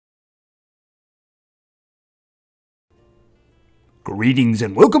Greetings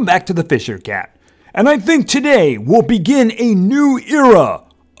and welcome back to the Fishercat. And I think today we'll begin a new era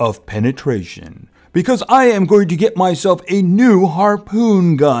of penetration. Because I am going to get myself a new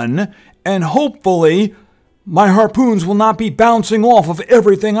harpoon gun. And hopefully my harpoons will not be bouncing off of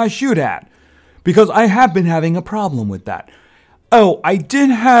everything I shoot at. Because I have been having a problem with that. Oh, I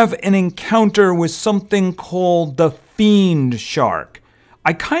did have an encounter with something called the fiend shark.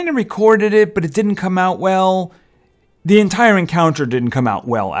 I kind of recorded it, but it didn't come out well. The entire encounter didn't come out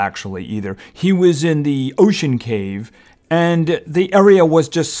well, actually, either. He was in the ocean cave, and the area was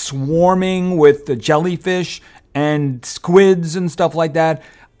just swarming with the jellyfish and squids and stuff like that.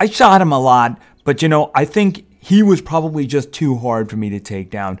 I shot him a lot, but, I think he was probably just too hard for me to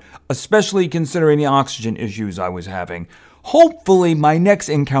take down, especially considering the oxygen issues I was having. Hopefully, my next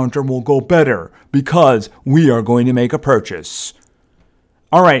encounter will go better, because we are going to make a purchase.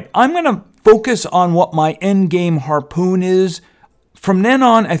 All right, I'm going to focus on what my endgame harpoon is. From then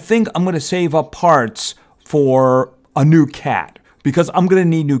on, I think I'm going to save up parts for a new cat, because I'm going to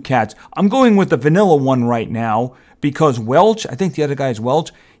need new cats. I'm going with the vanilla one right now, because Welch, I think the other guy is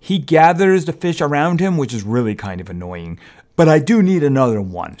Welch, he gathers the fish around him, which is really kind of annoying. But I do need another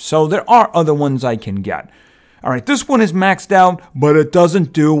one, so there are other ones I can get. All right, this one is maxed out, but it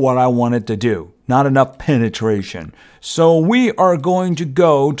doesn't do what I want it to do. Not enough penetration. So we are going to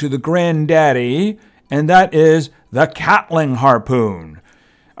go to the granddaddy, and that is the Catling harpoon.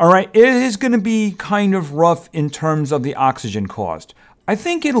 All right, it is going to be kind of rough in terms of the oxygen cost. I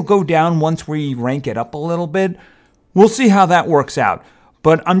think it'll go down once we rank it up a little bit. We'll see how that works out.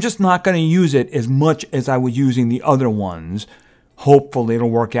 But I'm just not going to use it as much as I was using the other ones. Hopefully it'll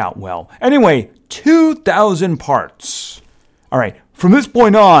work out well. Anyway, 2,000 parts. All right, from this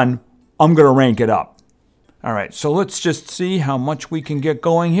point on, I'm going to rank it up. All right, so let's just see how much we can get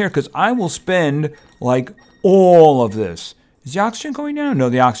going here, because I will spend, like, all of this. Is the oxygen going down? No,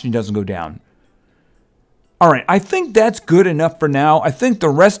 the oxygen doesn't go down. All right, I think that's good enough for now. I think the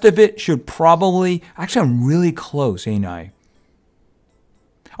rest of it should probably... Actually, I'm really close, ain't I?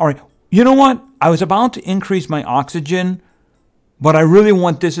 All right, you know what? I was about to increase my oxygen, but I really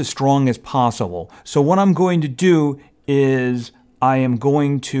want this as strong as possible. So what I'm going to do is I am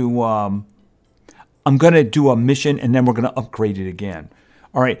going to... I'm going to do a mission, and then we're going to upgrade it again.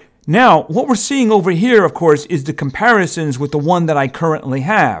 All right. Now, what we're seeing over here, of course, is the comparisons with the one that I currently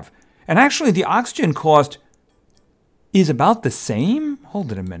have. And actually, the oxygen cost is about the same.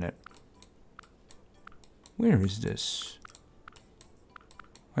 Hold it a minute. Where is this?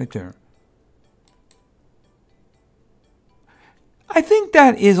 Right there. I think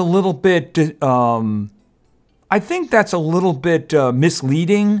that is a little bit... I think that's a little bit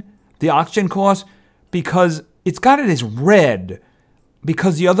misleading, the oxygen cost, because it's got it as red,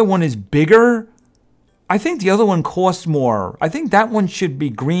 because the other one is bigger. I think the other one costs more. I think that one should be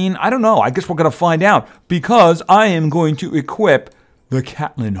green. I don't know. I guess we're going to find out, because I am going to equip the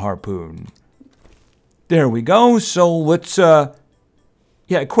Catling harpoon. There we go. So let's, yeah,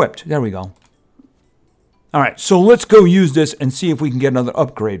 equipped. There we go. All right, so let's go use this and see if we can get another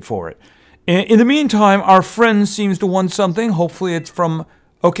upgrade for it. In the meantime, our friend seems to want something. Hopefully it's from,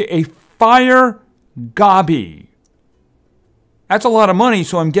 okay, a fire gobby. That's a lot of money,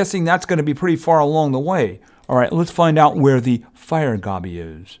 so I'm guessing that's going to be pretty far along the way. All right, let's find out where the fire gobby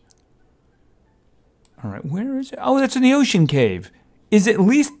is. All right, where is it? Oh, that's in the ocean cave. Is it at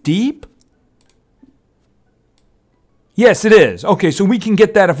least deep? Yes, it is. Okay, so we can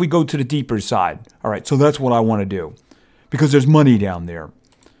get that if we go to the deeper side. All right, so that's what I want to do, because there's money down there.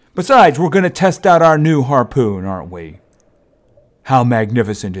 Besides, we're going to test out our new harpoon, aren't we? How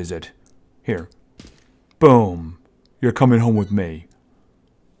magnificent is it? Here. Boom. You're coming home with me.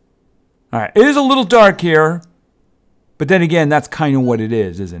 All right. It is a little dark here. But then again, that's kind of what it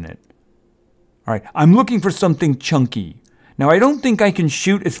is, isn't it? All right. I'm looking for something chunky. Now, I don't think I can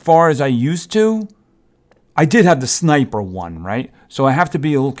shoot as far as I used to. I did have the sniper one, right? So I have to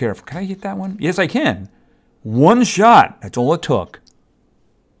be a little careful. Can I hit that one? Yes, I can. One shot. That's all it took.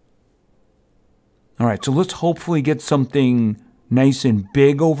 All right, so let's hopefully get something nice and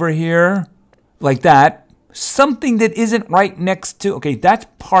big over here. Like that. Something that isn't right next to... Okay, that's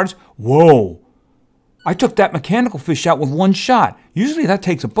parts... Whoa. I took that mechanical fish out with one shot. Usually that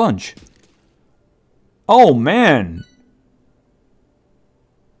takes a bunch. Oh, man.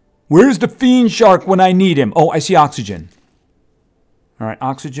 Where's the fiend shark when I need him? Oh, I see oxygen. All right,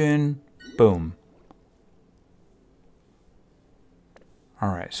 oxygen. Boom. All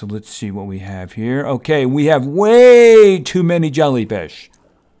right, so let's see what we have here. Okay, we have way too many jellyfish.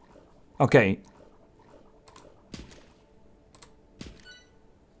 Okay.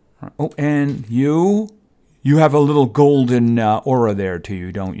 Oh, and you You have a little golden aura there to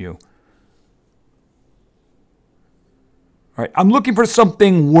you, don't you? All right, I'm looking for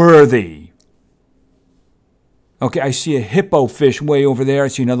something worthy. Okay, I see a hippo fish way over there. I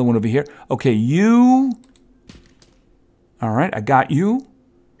see another one over here. Okay, you. All right, I got you.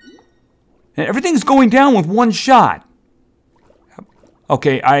 And everything's going down with one shot.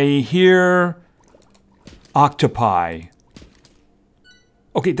 Okay, I hear octopi.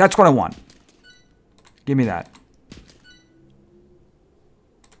 Okay, that's what I want. Give me that.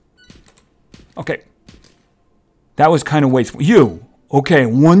 Okay. That was kind of wasteful. You. Okay,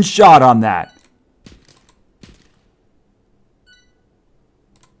 one shot on that.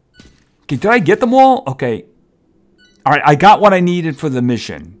 Okay, did I get them all? Okay. All right, I got what I needed for the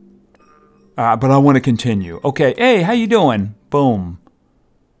mission. But I want to continue. Okay, hey, how you doing? Boom.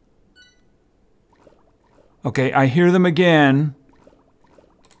 Okay, I hear them again.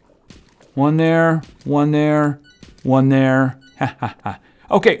 One there, one there, one there. Ha ha ha.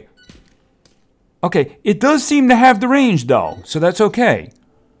 Okay. Okay, it does seem to have the range though, so that's okay.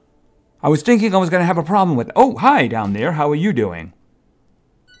 I was thinking I was going to have a problem with it. Oh, hi down there. How are you doing?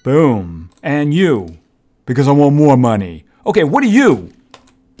 Boom. And you. Because I want more money. Okay, what are you?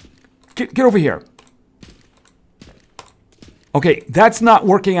 Get over here. Okay, that's not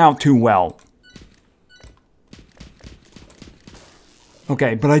working out too well.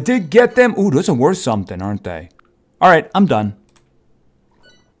 Okay, but I did get them. Ooh, those are worth something, aren't they? All right, I'm done.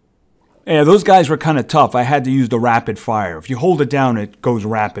 Yeah, those guys were kind of tough. I had to use the rapid fire. If you hold it down, it goes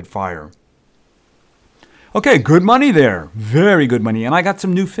rapid fire. Okay, good money there. Very good money. And I got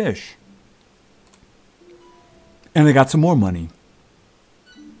some new fish. And I got some more money.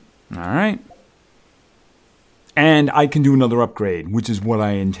 All right. And I can do another upgrade, which is what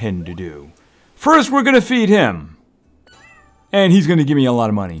I intend to do. First, we're going to feed him. And he's going to give me a lot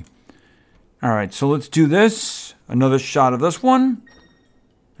of money. All right, so let's do this. Another shot of this one.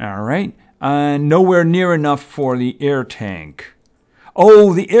 All right. Nowhere near enough for the air tank.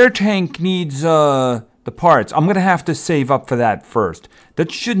 Oh, the air tank needs the parts. I'm going to have to save up for that first.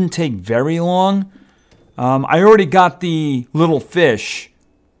 That shouldn't take very long. I already got the little fish.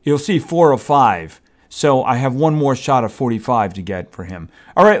 You'll see 4 of 5. So I have one more shot of 45 to get for him.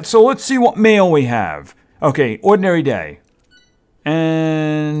 All right, so let's see what mail we have. Okay, ordinary day.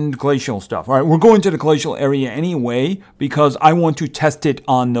 And glacial stuff. All right, we're going to the glacial area anyway because I want to test it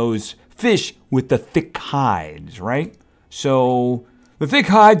on those fish with the thick hides, right? So the thick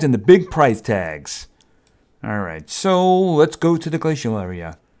hides and the big price tags. All right, so let's go to the glacial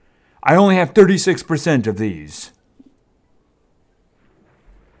area. I only have 36% of these.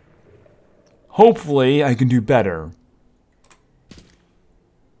 Hopefully I can do better.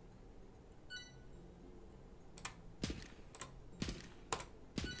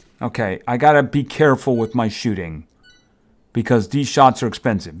 Okay, I gotta be careful with my shooting because these shots are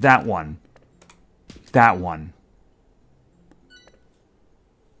expensive. That one. That one.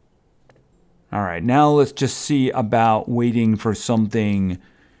 All right, now let's just see about waiting for something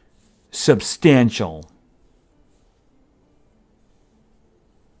substantial.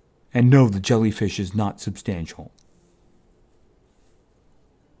 And no, the jellyfish is not substantial.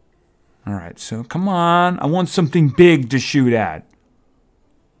 All right, so come on. I want something big to shoot at.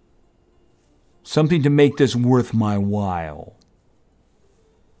 Something to make this worth my while.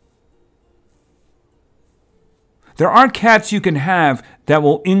 There are cats you can have that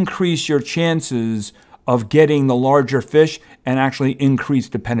will increase your chances of getting the larger fish and actually increase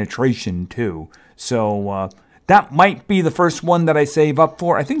the penetration too. So that might be the first one that I save up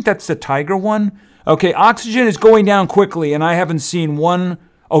for. I think that's the tiger one. Okay, oxygen is going down quickly and I haven't seen one.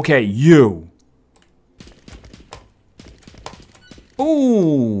 Okay, you.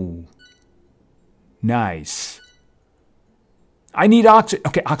 Ooh. Nice. I need oxygen.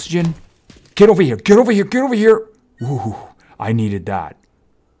 Okay, oxygen. Get over here. Get over here. Get over here. Ooh, I needed that.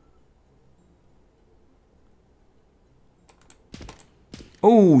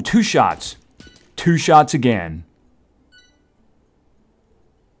 Oh, 2 shots. 2 shots again.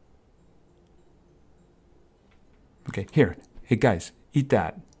 Okay, here. Hey, guys, eat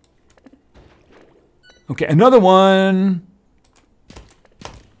that. Okay, another one.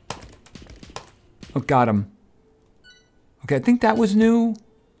 Oh, got him. Okay, I think that was new.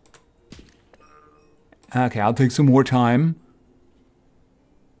 Okay, I'll take some more time.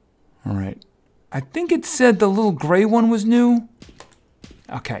 All right. I think it said the little gray one was new.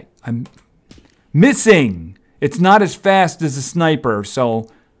 Okay, I'm missing. It's not as fast as a sniper, so...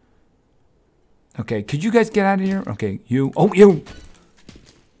 Okay, could you guys get out of here? Okay, you. Oh, you.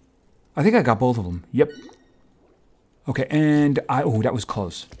 I think I got both of them. Yep. Okay, and I... Oh, that was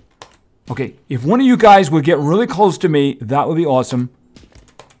close. Okay, if one of you guys would get really close to me, that would be awesome.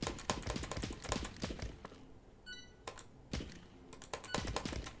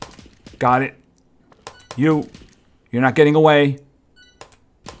 Got it. You're not getting away.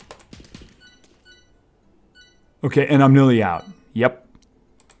 Okay, and I'm nearly out. Yep.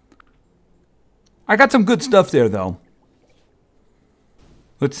 I got some good stuff there, though.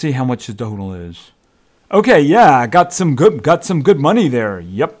 Let's see how much the total is. Okay, yeah, I got some good money there.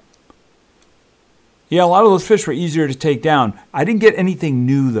 Yep. Yeah, a lot of those fish were easier to take down. I didn't get anything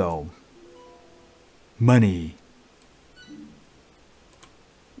new, though. Money.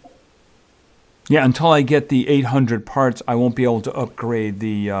 Yeah, until I get the 800 parts, I won't be able to upgrade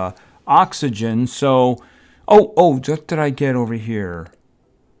the oxygen. So, oh, what did I get over here?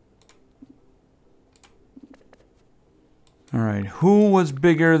 All right, who was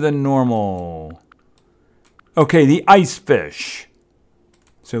bigger than normal? Okay, the ice fish.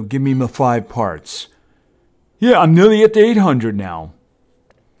 So give me my 5 parts. Yeah, I'm nearly at the 800 now.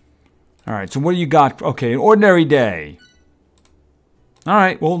 All right, so what do you got? Okay, an ordinary day. All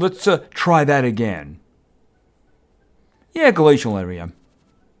right, well, let's try that again. Yeah, glacial area.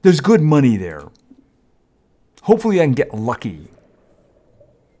 There's good money there. Hopefully I can get lucky.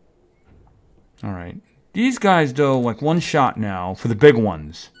 All right. These guys, though, like one shot now for the big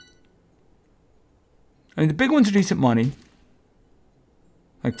ones. I mean, the big ones are decent money.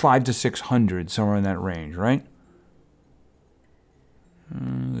 Like 500 to 600, somewhere in that range, right?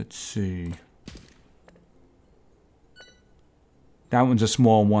 Let's see. That one's a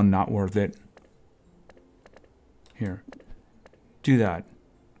small one, not worth it. Here. Do that.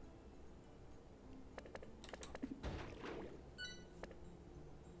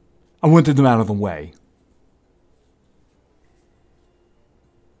 I wanted them out of the way.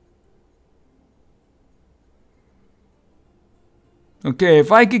 Okay,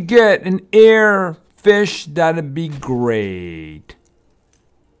 if I could get an air fish, that'd be great.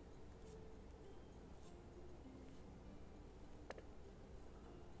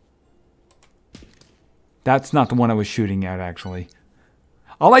 That's not the one I was shooting at, actually.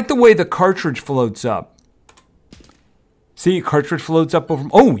 I like the way the cartridge floats up. See, cartridge floats up over...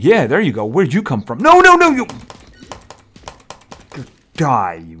 Oh, yeah, there you go. Where'd you come from? No, you...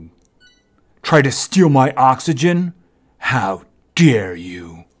 Die, you... Try to steal my oxygen? How dare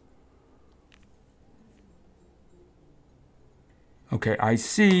you? Okay, I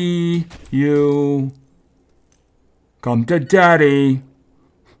see you. Come to daddy.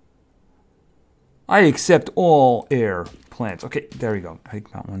 I accept all air plants. Okay, there we go.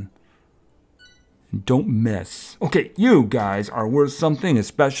 Take that one. Don't miss. Okay, you guys are worth something,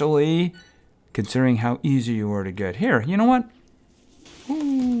 especially considering how easy you were to get. Here, you know what?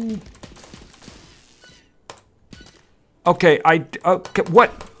 Ooh. Okay,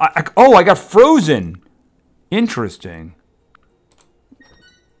 what? I got frozen. Interesting.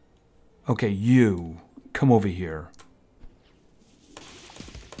 Okay, you. Come over here.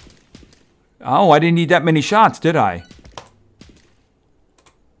 Oh, I didn't need that many shots, did I?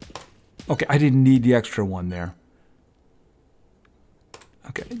 Okay, I didn't need the extra one there.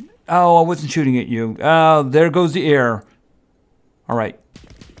 Okay. Oh, I wasn't shooting at you. Oh, there goes the air. All right.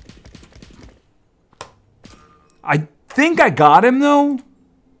 I think I got him, though.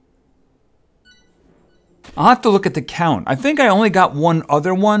 I'll have to look at the count. I think I only got one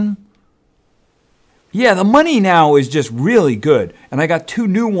other one. Yeah, the money now is just really good. And I got 2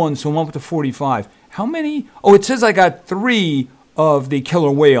 new ones, so I'm up to 45. How many? Oh, it says I got 3 of the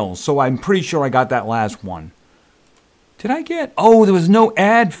killer whales, so I'm pretty sure I got that last one. Did I get? Oh, there was no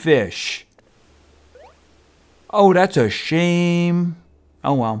ad fish. Oh, that's a shame.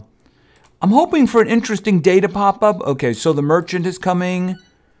 Oh, well. I'm hoping for an interesting day to pop up. Okay, so the merchant is coming.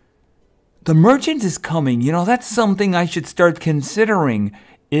 The merchant is coming. You know, that's something I should start considering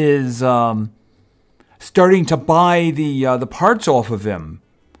is starting to buy the parts off of him.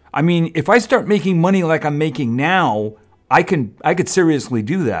 I mean, if I start making money like I'm making now, I could seriously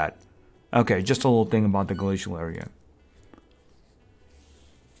do that. Okay, just a little thing about the glacial area.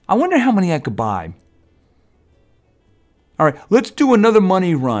 I wonder how many I could buy. All right, let's do another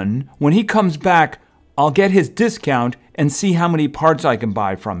money run. When he comes back, I'll get his discount and see how many parts I can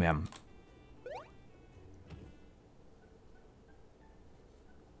buy from him.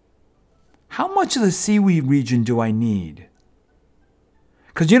 How much of the seaweed region do I need?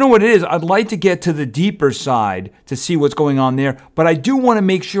 Because you know what it is? I'd like to get to the deeper side to see what's going on there, but I do want to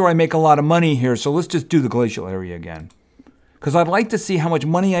make sure I make a lot of money here, so let's just do the glacial area again. Because I'd like to see how much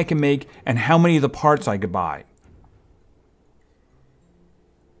money I can make and how many of the parts I could buy.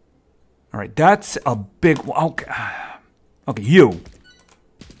 All right, that's a big one. Okay, you.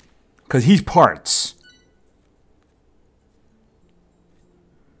 Because he's parts.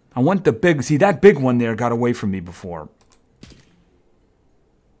 I want the big... See, that big one there got away from me before.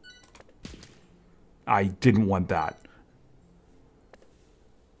 I didn't want that.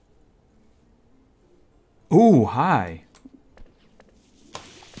 Ooh, hi.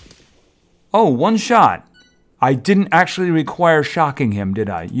 Oh, one shot. I didn't actually require shocking him, did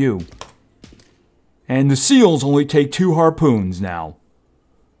I? You. And the seals only take 2 harpoons now.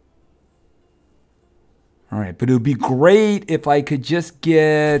 Alright, but it would be great if I could just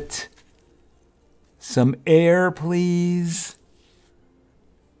get some air, please.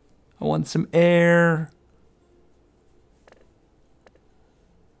 I want some air.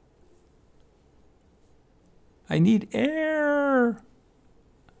 I need air.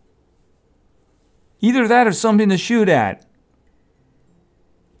 Either that or something to shoot at.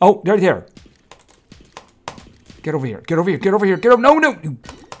 Oh, right there. Get over here. Get over here. Get over here. Get over. No, no.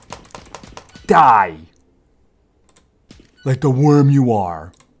 Die. Like the worm you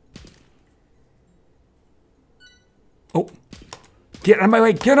are. Oh. Get out of my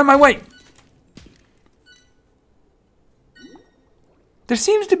way. Get out of my way. There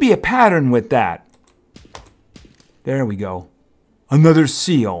seems to be a pattern with that. There we go. Another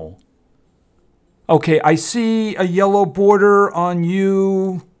seal. Okay, I see a yellow border on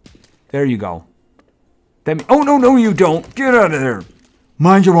you. There you go. Oh, no, no, you don't. Get out of there.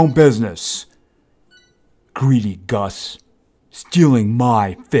 Mind your own business. Greedy Gus. Stealing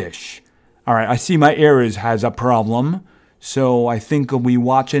my fish. All right, I see my Aries has a problem. So I think I'll be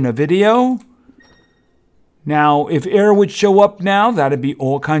watching a video. Now, if air would show up now, that'd be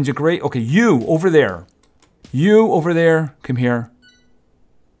all kinds of great. Okay, you over there. You over there. Come here.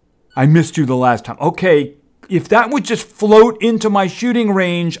 I missed you the last time. Okay, if that would just float into my shooting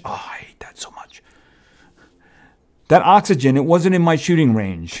range. Oh, I hate that so much. That oxygen, it wasn't in my shooting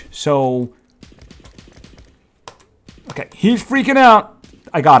range. So, okay, he's freaking out.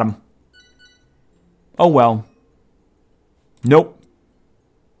 I got him. Oh, well. Nope.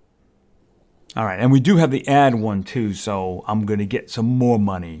 All right, and we do have the ad one too, so I'm going to get some more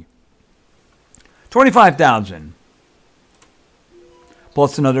money. 25,000.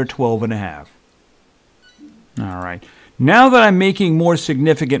 Plus another 12.5. All right. Now that I'm making more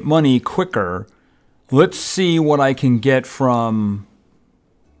significant money quicker, let's see what I can get from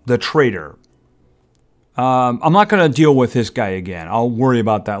the trader. I'm not going to deal with this guy again. I'll worry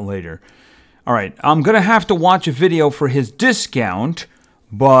about that later. All right. I'm going to have to watch a video for his discount,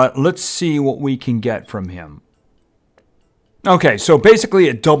 but let's see what we can get from him. Okay, so basically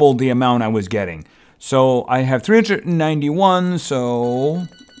it doubled the amount I was getting. So I have 391, so...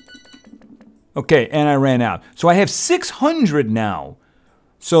 Okay, and I ran out. So I have 600 now.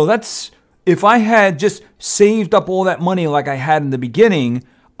 So that's... If I had just saved up all that money like I had in the beginning,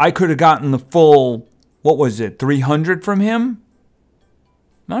 I could have gotten the full, what was it, 300 from him?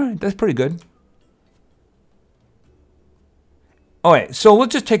 All right, that's pretty good. All right, so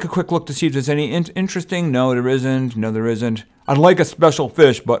let's just take a quick look to see if there's any interesting. No, there isn't. No, there isn't. I'd like a special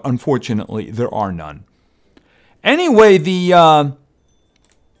fish, but unfortunately, there are none. Anyway, the,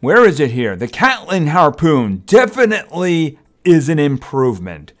 where is it here? The Catling harpoon definitely is an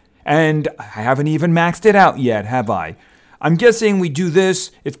improvement. And I haven't even maxed it out yet, have I? I'm guessing we do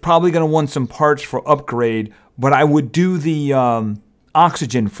this. It's probably going to want some parts for upgrade, but I would do the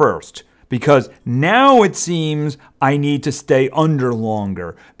oxygen first. Because now it seems I need to stay under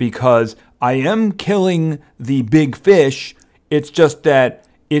longer because I am killing the big fish. It's just that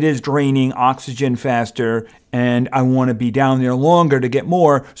it is draining oxygen faster and I want to be down there longer to get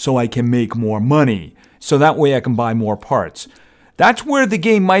more so I can make more money. So that way I can buy more parts. That's where the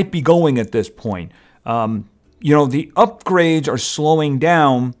game might be going at this point. You know, the upgrades are slowing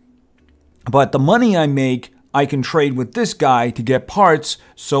down, but the money I make, I can trade with this guy to get parts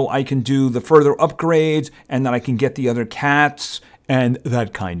so I can do the further upgrades and then I can get the other cats and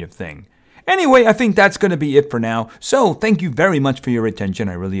that kind of thing. Anyway, I think that's going to be it for now. So thank you very much for your attention.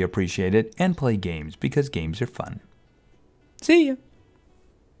 I really appreciate it. And play games because games are fun. See ya.